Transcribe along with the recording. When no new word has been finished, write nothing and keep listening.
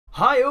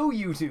Hi-oh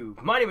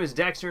YouTube! My name is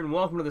Dexter and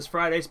welcome to this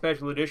Friday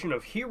special edition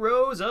of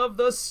Heroes of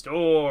the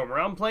Storm, where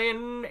I'm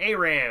playing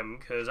ARAM,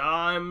 because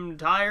I'm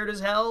tired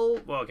as hell.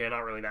 Well, okay, not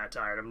really that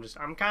tired,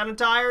 I'm kind of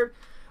tired.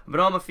 I've been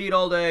on my feet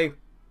all day,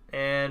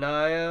 and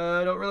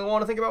I don't really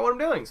want to think about what I'm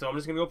doing, so I'm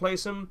just going to go play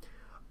some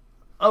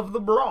of the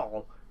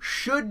Brawl.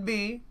 Should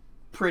be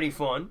pretty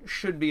fun,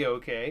 should be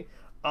okay.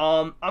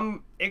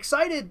 I'm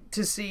excited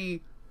to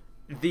see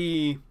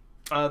the...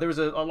 there was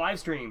a live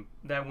stream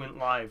that went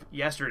live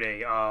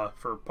yesterday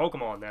for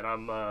Pokemon that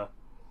I'm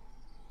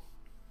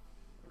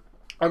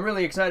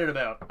really excited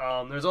about.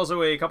 There's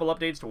also a couple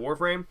updates to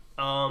Warframe.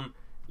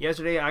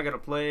 Yesterday I gotta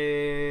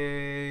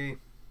play... I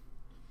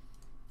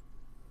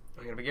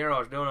gotta be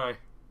Garrosh, don't I?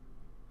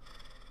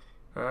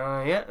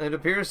 Yeah, it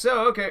appears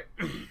so. Okay.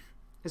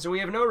 So we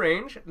have no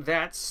range.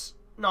 That's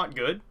not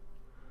good.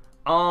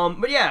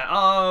 But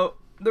yeah,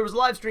 there was a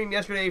live stream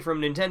yesterday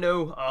from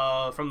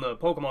Nintendo, from the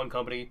Pokemon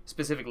company,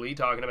 specifically,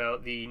 talking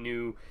about the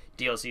new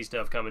DLC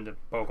stuff coming to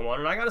Pokemon,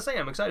 and I gotta say,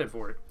 I'm excited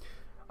for it.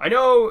 I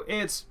know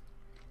it's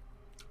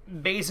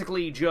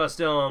basically just,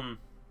 I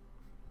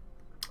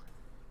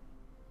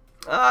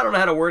don't know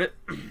how to word it.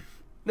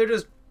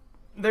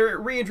 They're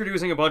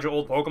reintroducing a bunch of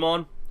old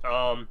Pokemon,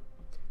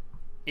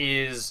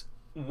 is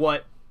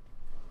what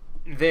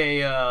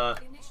they, are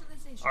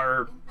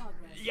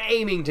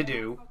aiming to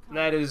do.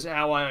 That is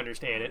how I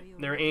understand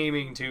it. They're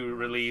aiming to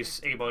release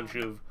a bunch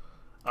of,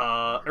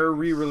 or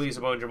re-release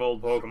a bunch of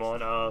old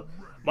Pokemon.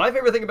 My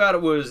favorite thing about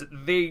it was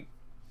they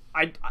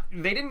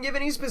didn't give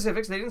any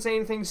specifics. They didn't say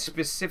anything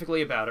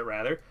specifically about it,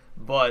 rather.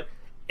 But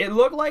it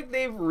looked like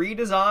they've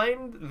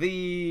redesigned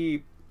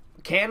the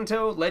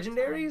Kanto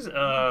legendaries.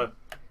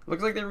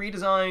 Looks like they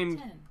redesigned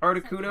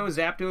Articuno,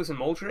 Zapdos, and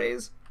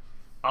Moltres.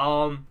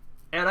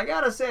 And I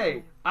gotta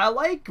say, I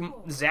like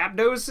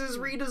Zapdos'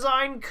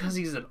 redesign because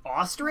he's an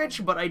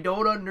ostrich, but I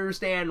don't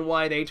understand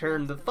why they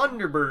turned the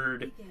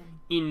Thunderbird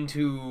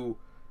into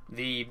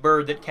the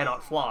bird that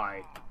cannot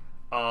fly.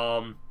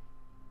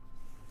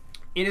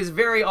 It is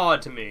very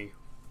odd to me.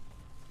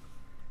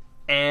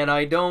 And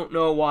I don't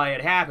know why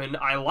it happened.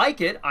 I like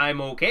it,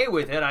 I'm okay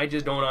with it, I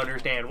just don't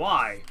understand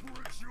why.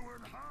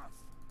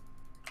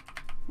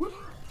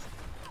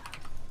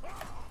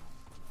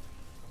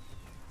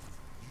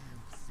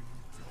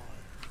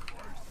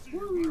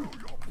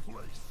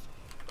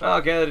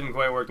 Okay, that didn't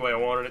quite work the way I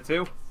wanted it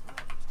to.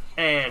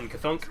 And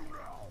Kathunk.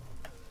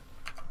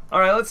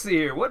 Alright, let's see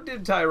here. What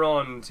did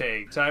Tyron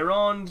take?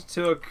 Tyron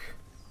took...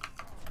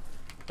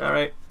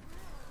 Alright.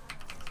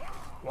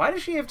 Why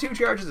does she have 2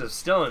 charges of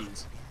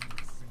stuns?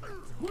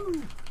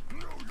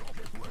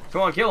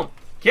 Come on, kill him.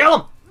 Kill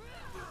him!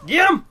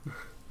 Get him!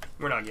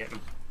 We're not getting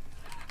him.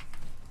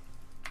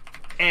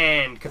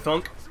 And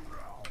Kathunk.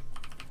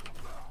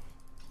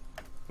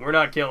 We're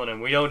not killing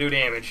him. We don't do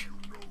damage.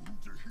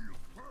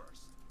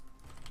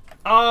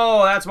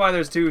 Oh, that's why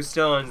there's 2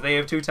 stuns. They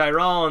have 2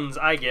 Tyrons.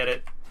 I get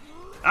it.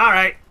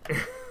 Alright.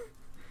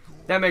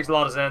 That makes a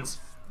lot of sense.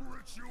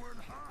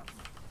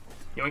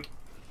 Yoink.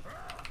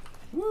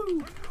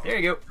 Woo. There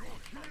you go.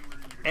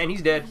 And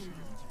he's dead.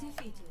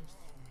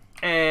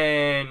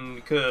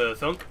 And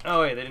Kathunk.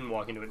 Oh, wait, they didn't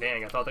walk into it.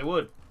 Dang, I thought they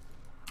would.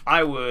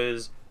 I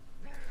was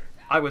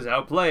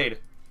outplayed.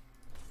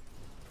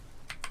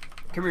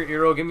 Come here,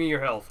 hero. Give me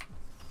your health.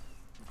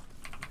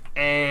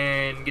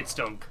 And get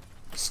stunk.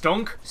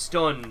 Stunk,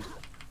 stunned,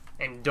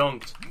 and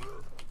dunked.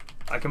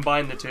 I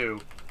combined the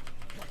 2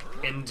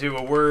 into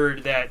a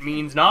word that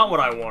means not what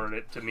I wanted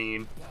it to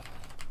mean.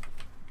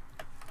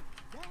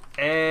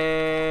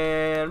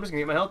 And I'm just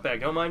gonna get my health back,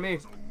 don't mind me.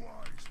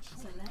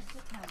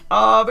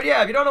 But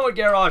yeah, if you don't know what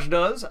Garrosh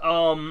does,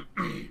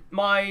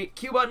 my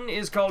Q button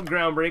is called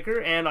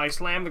Groundbreaker, and I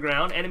slam the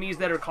ground. Enemies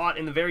that are caught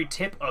in the very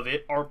tip of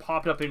it are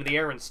popped up into the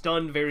air and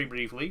stunned very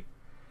briefly.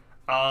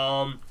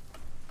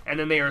 And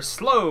then they are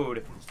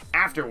slowed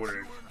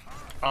afterward.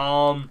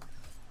 The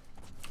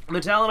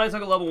talent I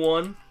took at level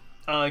 1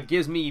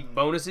 gives me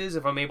bonuses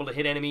if I'm able to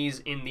hit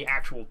enemies in the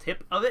actual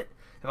tip of it.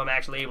 If I'm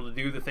actually able to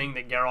do the thing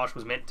that Garrosh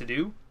was meant to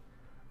do.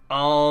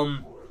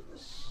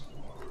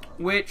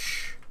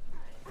 Which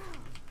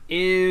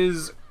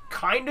is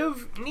kind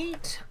of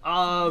neat.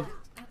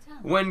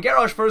 When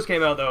Garrosh first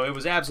came out, though, it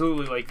was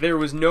absolutely like there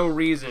was no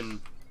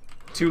reason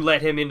to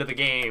let him into the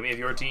game if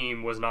your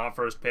team was not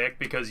first picked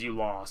because you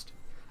lost.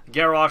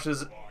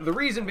 The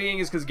reason being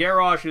is because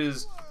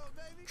Garrosh's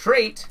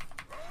trait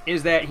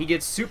is that he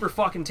gets super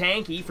fucking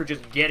tanky for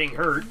just getting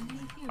hurt.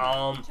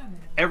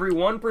 Every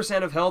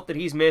 1% of health that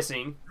he's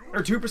missing,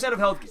 or 2% of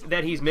health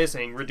that he's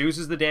missing,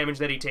 reduces the damage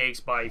that he takes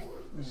by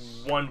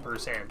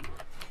 1%.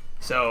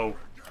 So,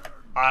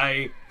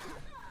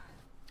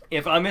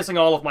 if I'm missing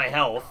all of my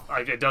health,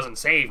 it doesn't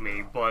save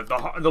me, but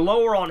the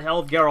lower on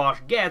health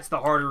Garrosh gets,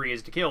 the harder he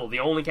is to kill. The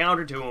only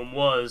counter to him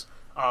was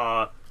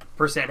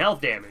percent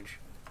health damage.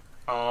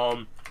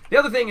 The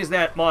other thing is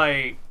that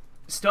my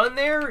stun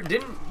there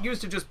didn't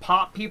used to just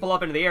pop people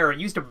up into the air, it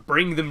used to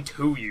bring them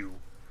to you.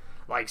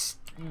 Like,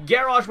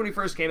 Garrosh, when he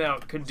first came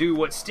out, could do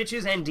what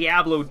Stitches and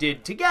Diablo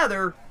did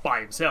together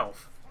by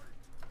himself.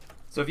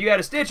 So if you had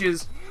a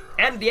Stitches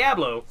and a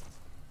Diablo,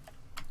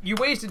 you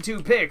wasted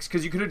 2 picks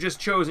because you could have just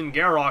chosen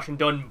Garrosh and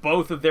done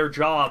both of their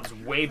jobs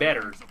way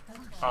better.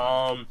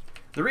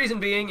 The reason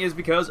being is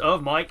because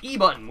of my E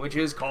button, which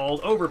is called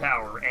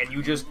Overpower, and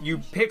you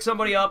pick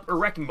somebody up, or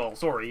Wrecking Ball,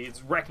 sorry,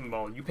 it's Wrecking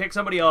Ball. You pick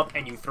somebody up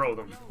and you throw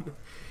them.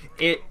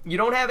 You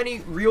don't have any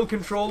real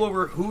control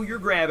over who you're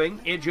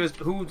grabbing, it just,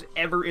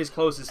 whoever is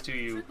closest to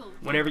you,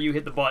 whenever you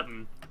hit the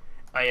button,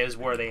 is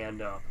where they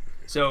end up.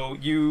 So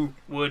you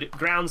would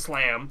ground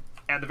slam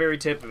at the very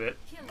tip of it,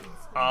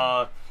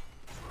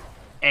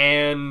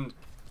 and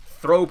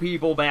throw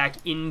people back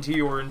into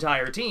your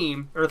entire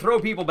team, or throw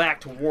people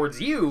back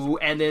towards you,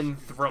 and then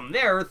from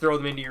there, throw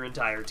them into your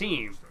entire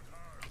team.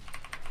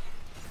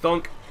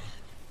 Thunk.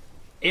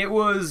 It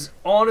was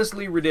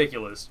honestly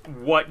ridiculous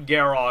what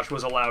Garrosh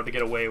was allowed to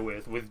get away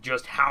with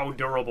just how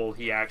durable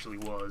he actually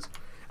was.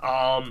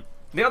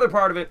 The other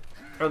part of it,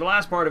 or the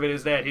last part of it,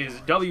 is that his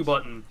W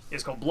button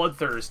is called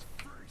Bloodthirst.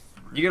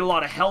 You get a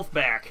lot of health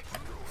back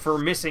for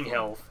missing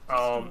health.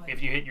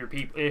 If you hit your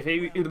people, you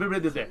get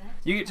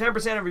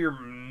 10% of your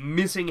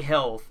missing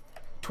health,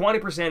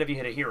 20% if you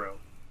hit a hero.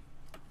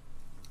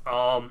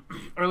 Or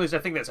at least I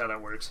think that's how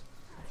that works.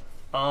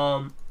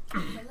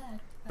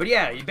 But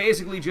yeah, you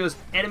basically just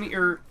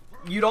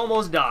you'd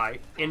almost die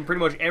in pretty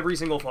much every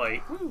single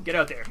fight. Ooh, get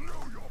out there.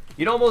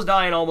 You'd almost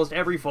die in almost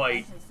every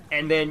fight,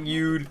 and then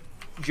you'd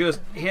just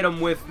hit them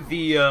with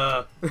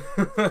the,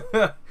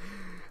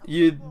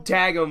 you'd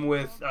tag them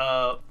with,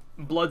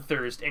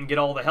 Bloodthirst and get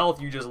all the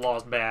health you just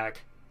lost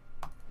back.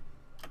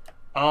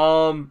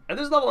 And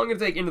this level I'm going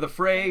to take Into the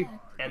Fray,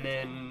 and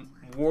then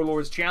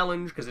Warlord's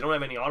Challenge, because they don't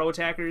have any auto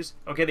attackers.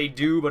 Okay, they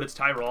do, but it's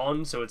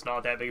Tyrone, so it's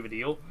not that big of a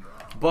deal.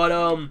 But,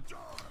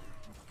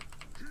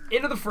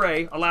 Into the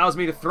Fray allows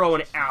me to throw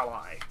an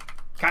ally.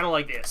 Kind of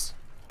like this.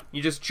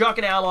 You just chuck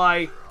an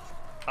ally,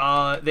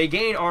 they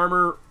gain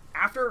armor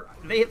after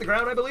they hit the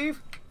ground, I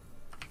believe.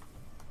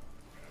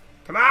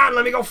 Come on,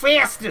 let me go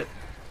fast!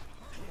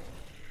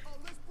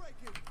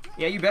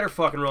 Yeah, you better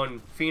fucking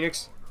run,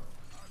 Phoenix.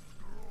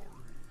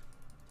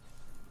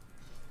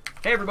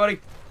 Hey everybody,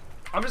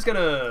 I'm just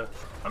gonna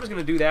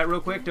do that real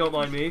quick. Don't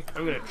mind me.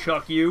 I'm gonna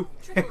chuck you.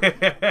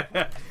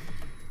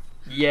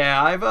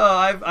 Yeah,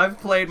 I've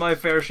played my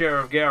fair share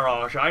of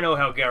Garrosh. I know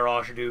how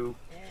Garrosh do.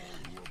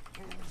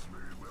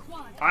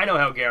 I know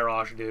how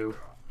Garrosh do.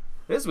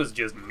 This was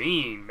just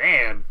mean,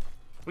 man.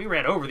 We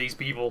ran over these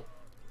people.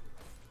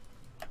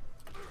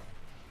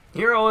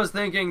 Here I was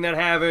thinking that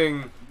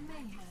having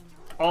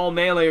all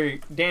melee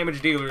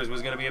damage dealers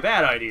was going to be a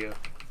bad idea.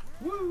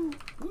 Woo!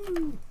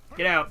 Woo!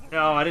 Get out.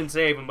 No, I didn't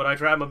save him, but I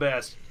tried my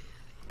best.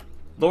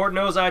 Lord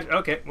knows I...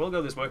 Okay, we'll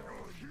go this way.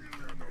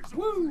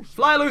 Woo!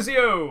 Fly,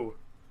 Lucio!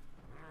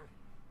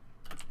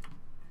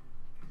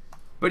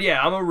 But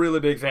yeah, I'm a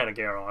really big fan of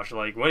Garrosh.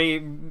 Like,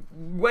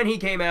 when he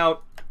came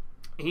out,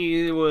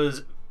 he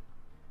was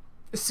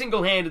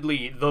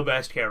single-handedly the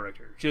best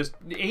character. Just,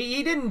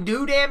 he didn't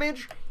do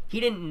damage.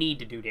 He didn't need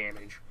to do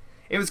damage.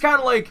 It was kind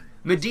of like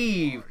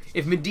Medivh,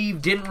 if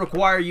Medivh didn't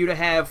require you to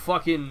have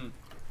fucking,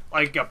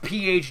 like, a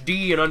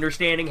PhD in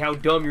understanding how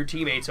dumb your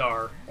teammates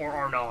are, or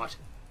are not.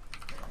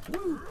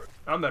 Woo.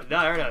 I'm about to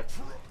die, aren't I?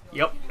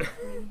 Yep.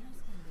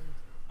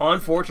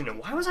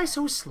 Unfortunate. Why was I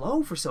so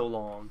slow for so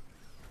long?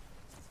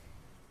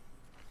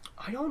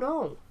 I don't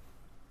know.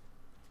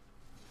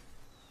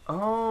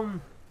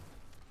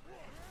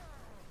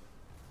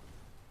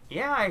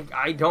 Yeah,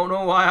 I don't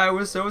know why I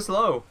was so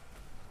slow.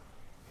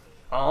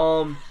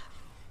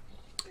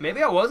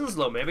 Maybe I wasn't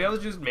slow. Maybe I'm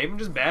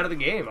just bad at the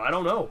game. I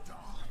don't know.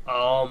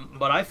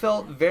 But I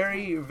felt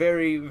very,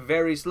 very,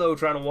 very slow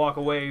trying to walk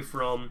away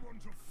from,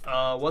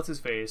 what's his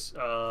face?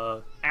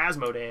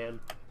 Asmodan.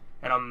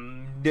 And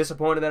I'm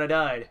disappointed that I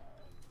died.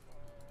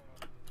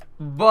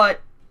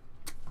 But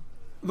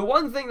the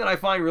one thing that I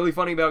find really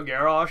funny about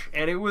Garrosh,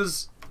 and it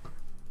was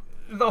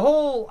the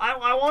whole,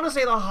 I want to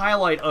say the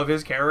highlight of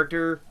his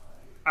character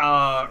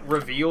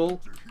reveal,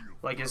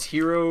 like his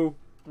hero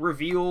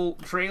reveal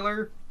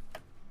trailer.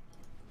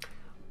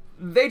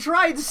 They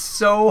tried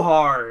so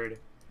hard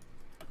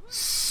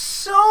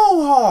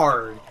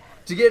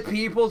to get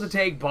people to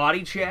take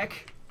body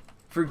check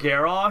for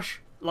Garrosh.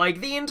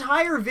 Like, the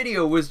entire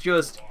video was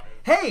just,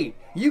 hey,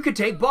 you could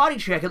take body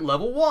check at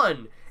level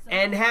 1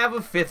 and have a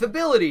 5th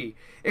ability.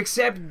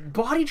 Except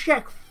body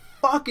check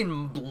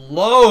fucking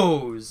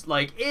blows.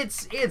 Like,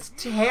 it's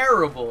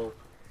terrible.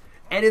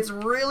 And it's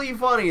really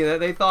funny that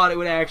they thought it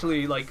would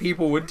actually, like,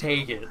 people would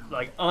take it.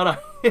 Like, I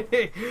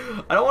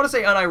don't want to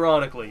say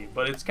unironically,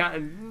 but it's kind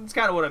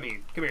of what I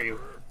mean. Come here, you.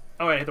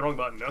 Oh, I hit the wrong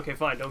button. Okay,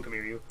 fine, don't come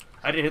here, you.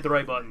 I didn't hit the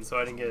right button, so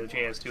I didn't get a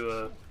chance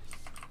to,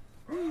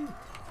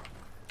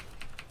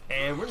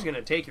 And we're just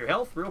gonna take your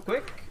health real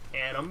quick,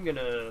 and I'm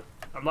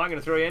not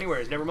gonna throw you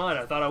anywhere. Never mind,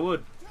 I thought I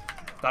would.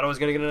 Thought I was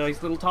gonna get a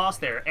nice little toss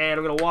there, and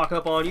I'm gonna walk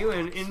up on you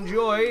and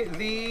enjoy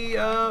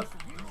the,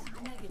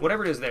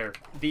 whatever it is there.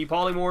 The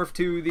polymorph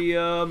to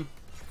the,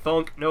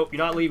 thunk. Nope,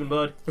 you're not leaving,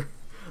 bud.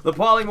 The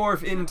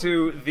polymorph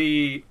into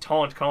the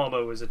taunt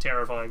combo is a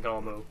terrifying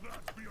combo.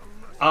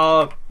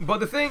 But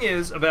the thing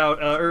is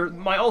about,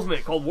 my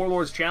ultimate called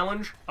Warlord's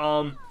Challenge,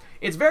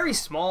 it's very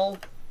small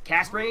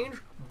cast range,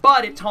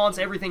 but it taunts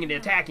everything into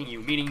attacking you,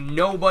 meaning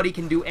nobody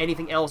can do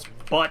anything else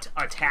but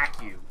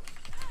attack you.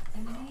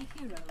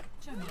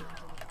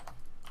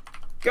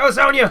 Go,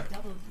 Sonya!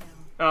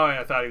 Oh,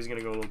 yeah, I thought he was going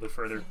to go a little bit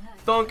further.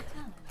 Thunk!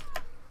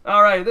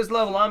 Alright, this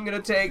level I'm going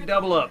to take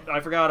double up. I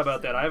forgot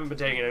about that. I haven't been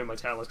taking any of my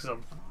talents because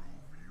I'm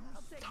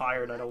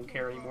tired. I don't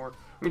care anymore.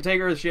 I'm going to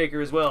take Earth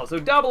Shaker as well. So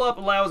double up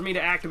allows me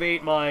to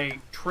activate my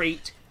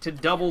trait to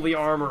double the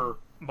armor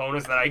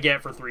bonus that I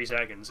get for 3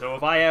 seconds. So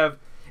if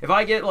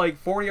I get like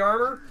 40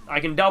 armor, I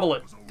can double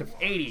it to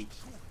 80.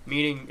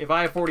 Meaning, if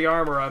I have 40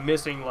 armor, I'm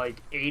missing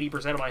like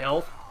 80% of my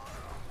health.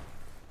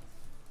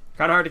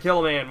 Kind of hard to kill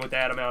a man with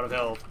that amount of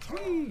health.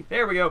 Whee!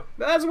 There we go.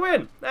 That's a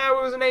win. That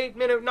was an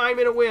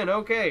 9-minute win.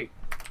 Okay.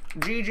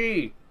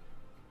 GG.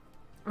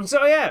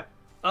 So yeah,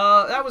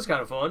 that was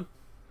kind of fun.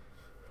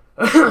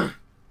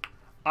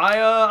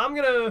 I'm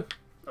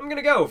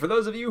gonna go. For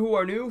those of you who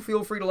are new,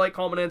 feel free to like,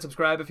 comment, and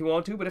subscribe if you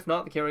want to, but if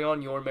not, carry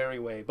on your merry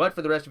way. But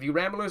for the rest of you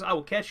ramblers, I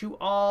will catch you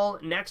all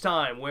next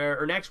time,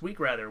 or next week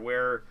rather,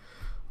 where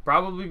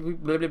probably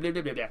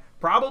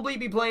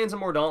be playing some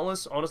more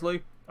Dauntless,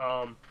 honestly.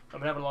 I'm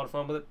having a lot of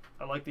fun with it.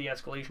 I like the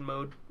escalation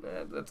mode.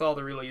 That's all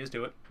there really is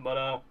to it.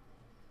 But,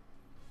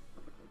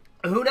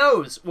 who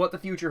knows what the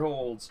future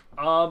holds.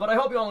 But I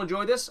hope you all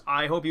enjoyed this.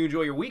 I hope you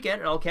enjoy your weekend,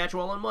 and I'll catch you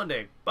all on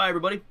Monday. Bye,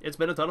 everybody. It's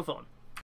been a ton of fun.